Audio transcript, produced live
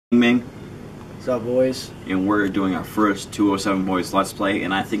Ming. What's up, boys? And we're doing our first 207 Boys Let's Play,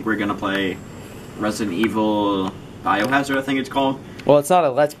 and I think we're gonna play Resident Evil Biohazard, I think it's called. Well, it's not a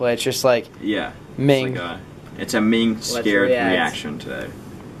Let's Play, it's just like Ming. It's a Ming scared reaction today.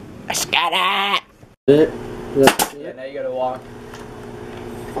 I got it! Yeah, now you gotta walk.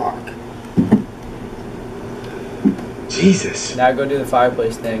 Fuck. Jesus. Now go do the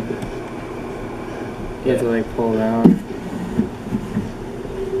fireplace thing. You have to like pull down.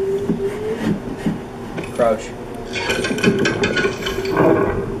 Crouch.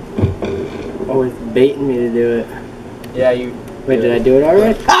 Oh, it's baiting me to do it. Yeah, you. Wait, did I do it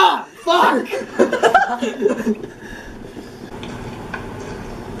already? Ah! Fuck!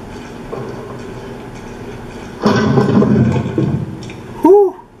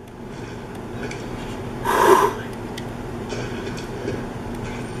 Whew!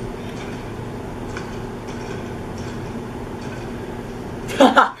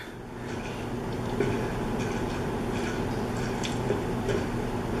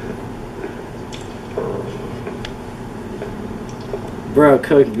 Bro,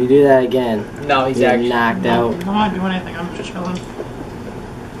 Cook, if you do that again, No, he's you're actually knocked out. I'm not doing anything, I'm just chilling.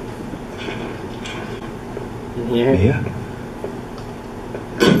 In here? Yeah.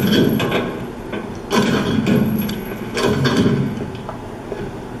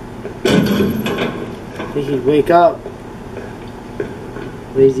 I think he'd wake up.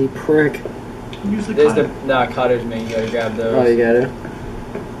 Lazy prick. Use the There's cutter. the cutters, man. You gotta grab those. Oh, you got it?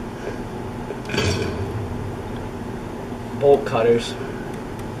 Bolt cutters.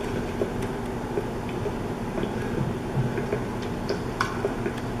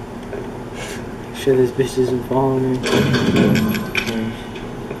 Sure, this bitch isn't following me.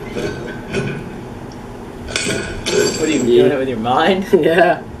 What are you doing it with your mind?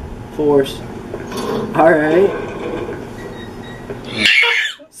 Yeah, force. Alright.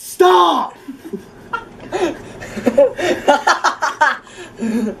 Stop!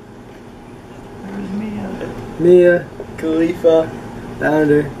 Where's Mia? Mia, Khalifa. found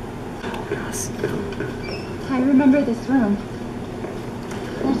her. I remember this room.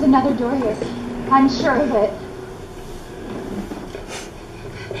 There's another door here. I'm sure of it.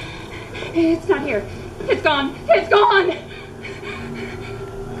 It's not here. It's gone. It's gone!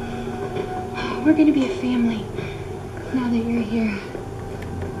 We're gonna be a family now that you're here.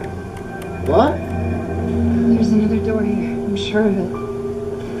 What? There's another door here. I'm sure of it.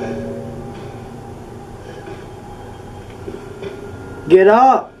 Get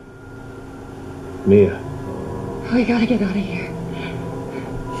up! Mia, We gotta get out of here.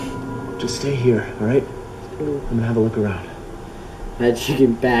 just stay here, alright? I'm gonna have a look around. That you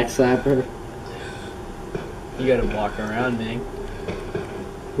can backslap her. You gotta walk around, Ming.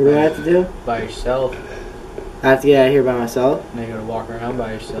 What do I have to do? By yourself. I have to get out of here by myself? Now you gotta walk around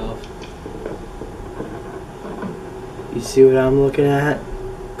by yourself. You see what I'm looking at?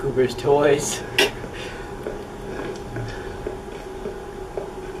 Cooper's toys.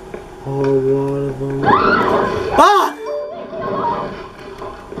 A whole lot of them. Ah!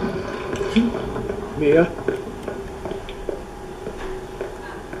 Mia?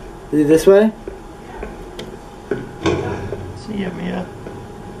 Is it this way? See ya, Mia.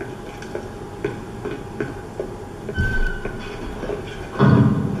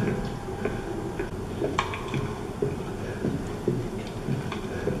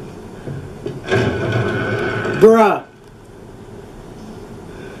 Bruh!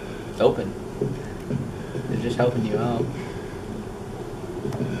 It's open. They're just helping you out.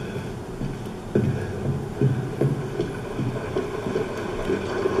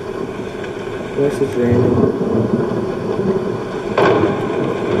 What's this random?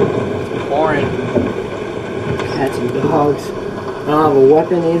 It's pouring. Cats and dogs. I don't have a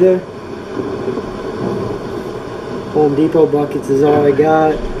weapon either. Home Depot buckets is all I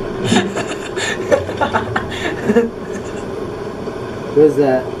got. What is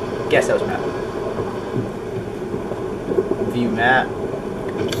that? Guess that was map. View map.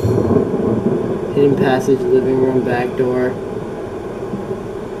 Hidden passage, living room, back door,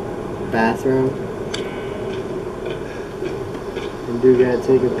 bathroom. And dude gotta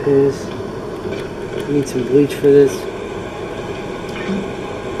take a piss. Need some bleach for this.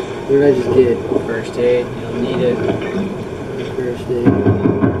 What did I just get? First aid. You don't need it. First aid.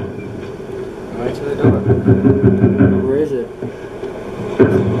 Right to the door. Where is it?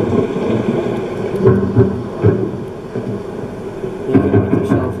 You can put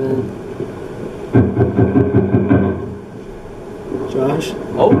yourself in. Josh?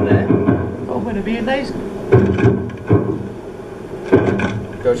 Open it. Open to be a nice.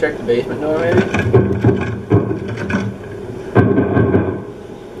 Go check the basement door, maybe?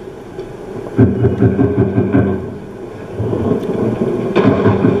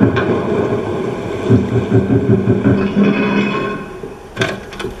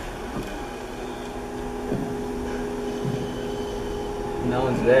 No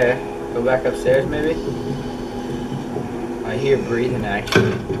one's there. Go back upstairs, maybe? I hear breathing,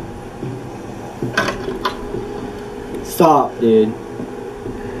 actually. Stop, dude.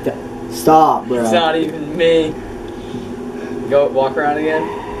 Stop, bro. It's not even me. Go walk around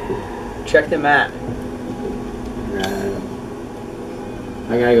again. Check the map.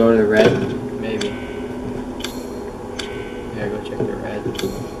 I gotta go to the red. Maybe. Yeah, go check the red.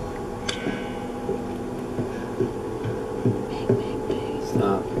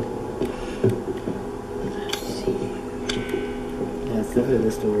 Stop. Yeah, it's definitely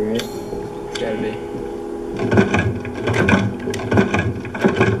this door, right? It's gotta be.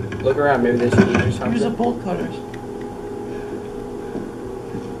 Look around, maybe there's keys or Use the something. bolt cutters.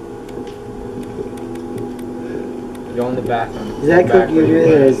 Go in the bathroom. Is that Go back computer where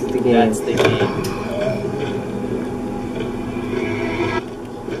you or went. is it the game? That's the game.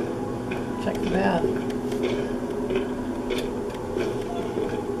 Check the bath.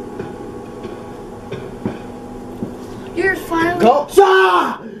 You're finally. Go!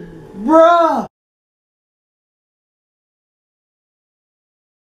 Stop! Bruh!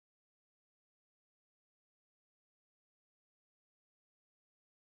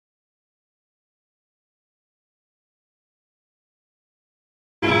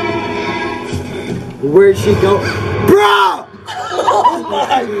 Where'd she go? Bro!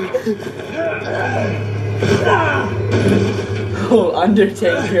 Oh,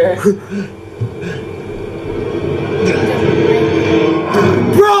 Undertaker.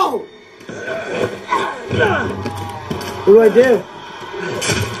 Bro! What do I do?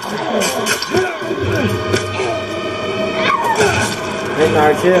 Hitting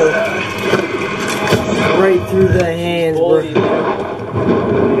R2. Right through the hands, bro.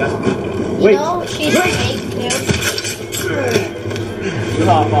 You know, she's fake too. You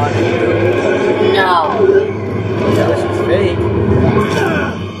hop on it. No! Yeah, she's fake.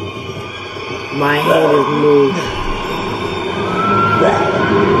 My hand is moved.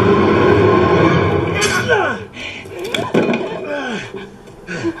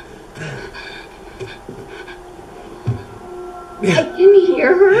 I can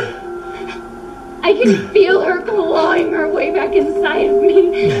hear her. I can feel her clawing her way back inside of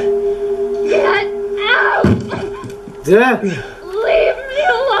me. Get out! Duh. Leave me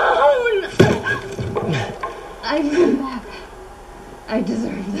alone! I feel back. I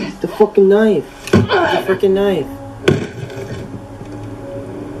deserve this. The fucking knife. The freaking knife.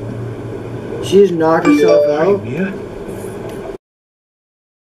 She just knocked herself out. Mia?